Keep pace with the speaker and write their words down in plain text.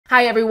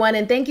Hi everyone,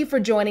 and thank you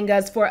for joining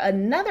us for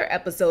another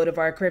episode of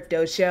our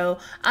crypto show.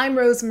 I'm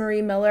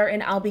Rosemary Miller,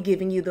 and I'll be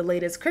giving you the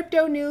latest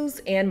crypto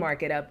news and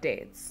market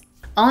updates.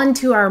 On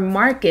to our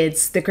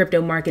markets. The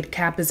crypto market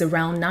cap is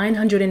around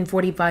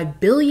 $945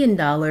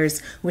 billion,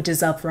 which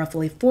is up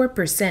roughly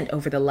 4%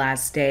 over the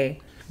last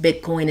day.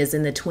 Bitcoin is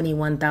in the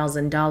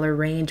 $21,000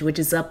 range, which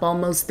is up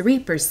almost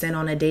 3%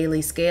 on a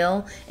daily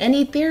scale, and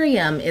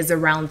Ethereum is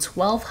around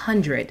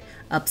 $1,200,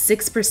 up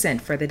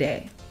 6% for the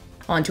day.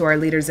 On to our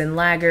leaders and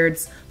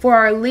laggards. For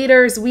our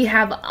leaders, we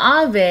have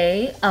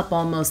Aave up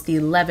almost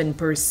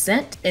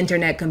 11%,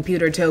 Internet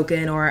Computer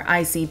Token or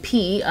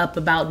ICP up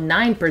about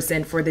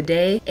 9% for the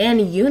day, and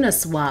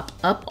Uniswap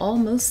up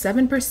almost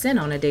 7%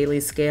 on a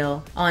daily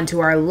scale. On to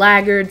our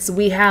laggards,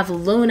 we have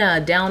Luna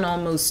down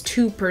almost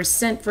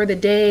 2% for the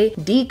day,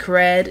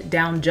 Decred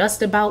down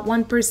just about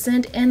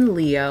 1%, and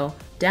Leo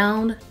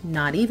down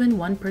not even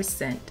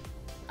 1%.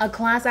 A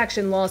class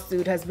action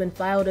lawsuit has been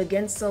filed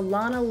against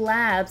Solana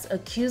Labs,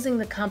 accusing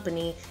the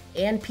company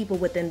and people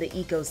within the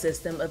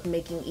ecosystem of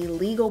making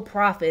illegal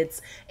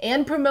profits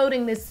and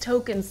promoting this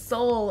token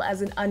SOL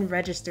as an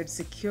unregistered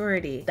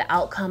security. The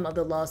outcome of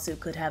the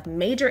lawsuit could have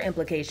major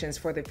implications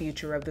for the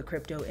future of the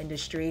crypto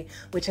industry,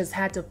 which has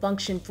had to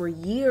function for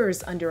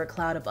years under a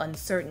cloud of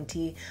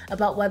uncertainty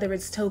about whether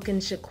its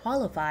tokens should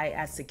qualify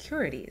as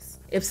securities.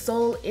 If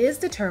SOL is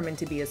determined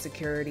to be a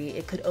security,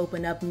 it could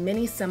open up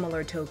many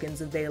similar tokens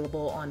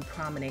available on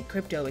prominent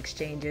crypto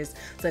exchanges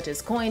such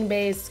as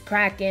Coinbase,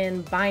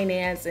 Kraken,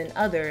 Binance, and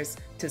others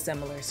to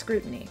similar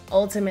scrutiny.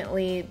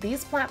 Ultimately,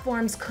 these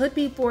platforms could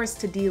be forced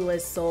to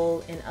delist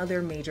SOL and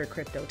other major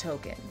crypto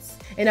tokens.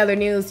 In other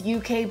news,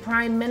 UK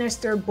Prime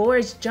Minister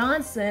Boris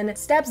Johnson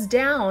steps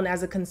down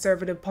as a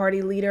Conservative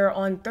Party leader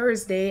on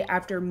Thursday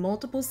after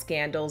multiple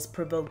scandals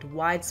provoked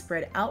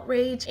widespread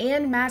outrage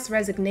and mass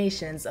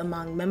resignations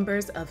among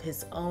members of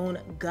his own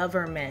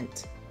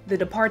government. The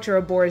departure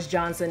of Boris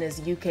Johnson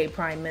as UK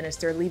Prime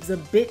Minister leaves a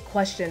big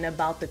question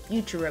about the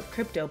future of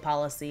crypto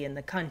policy in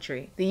the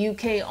country. The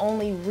UK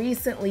only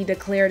recently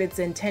declared its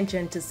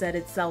intention to set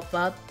itself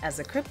up as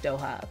a crypto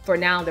hub. For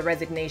now, the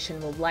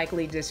resignation will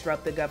likely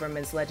disrupt the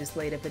government's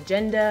legislative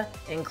agenda,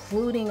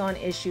 including on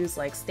issues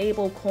like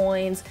stable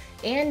coins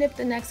and if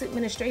the next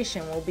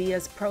administration will be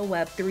as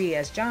pro-Web3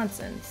 as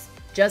Johnson's.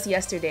 Just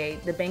yesterday,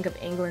 the Bank of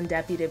England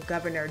Deputy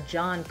Governor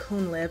John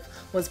Cunliffe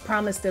was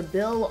promised a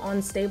bill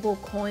on stable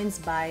coins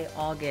by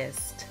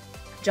August.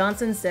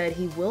 Johnson said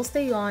he will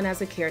stay on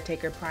as a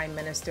caretaker prime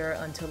minister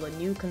until a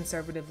new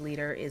conservative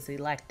leader is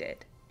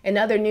elected. In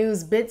other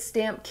news,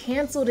 Bitstamp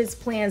canceled its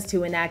plans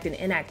to enact an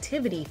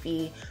inactivity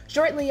fee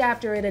shortly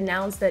after it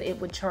announced that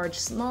it would charge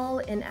small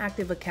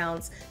inactive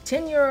accounts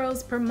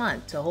 €10 per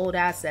month to hold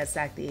assets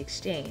at the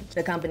exchange.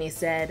 The company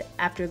said,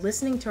 "After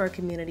listening to our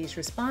community's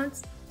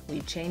response,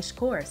 we've changed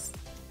course."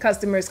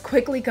 Customers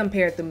quickly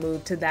compared the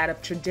move to that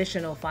of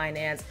traditional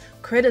finance,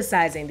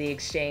 criticizing the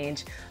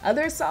exchange.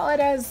 Others saw it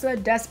as a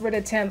desperate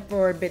attempt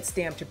for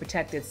Bitstamp to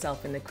protect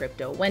itself in the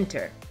crypto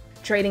winter.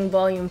 Trading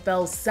volume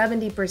fell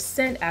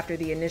 70% after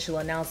the initial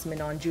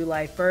announcement on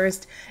July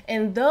 1st,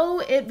 and though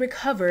it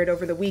recovered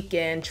over the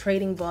weekend,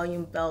 trading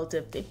volume fell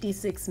to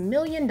 $56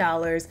 million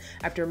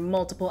after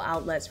multiple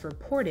outlets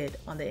reported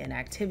on the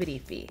inactivity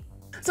fee.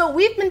 So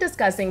we've been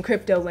discussing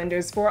crypto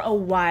lenders for a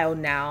while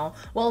now.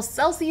 Well,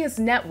 Celsius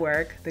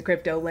Network, the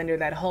crypto lender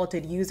that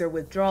halted user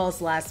withdrawals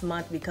last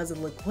month because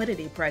of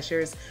liquidity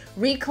pressures,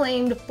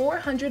 reclaimed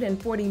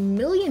 $440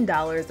 million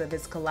of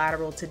its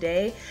collateral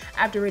today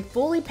after it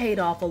fully paid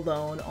off a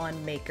loan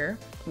on Maker,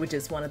 which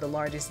is one of the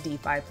largest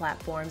DeFi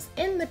platforms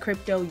in the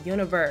crypto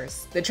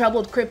universe. The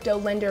troubled crypto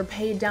lender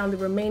paid down the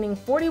remaining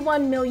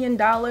 $41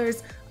 million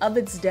of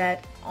its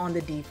debt on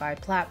the DeFi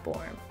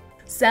platform.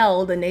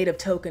 Cell, the native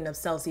token of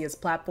Celsius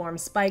platform,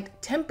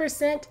 spiked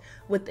 10%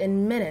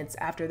 within minutes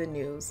after the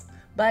news,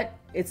 but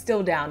it's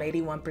still down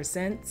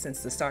 81%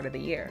 since the start of the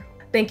year.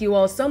 Thank you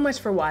all so much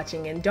for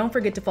watching, and don't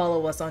forget to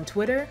follow us on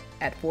Twitter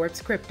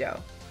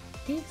 @ForbesCrypto.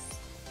 Peace.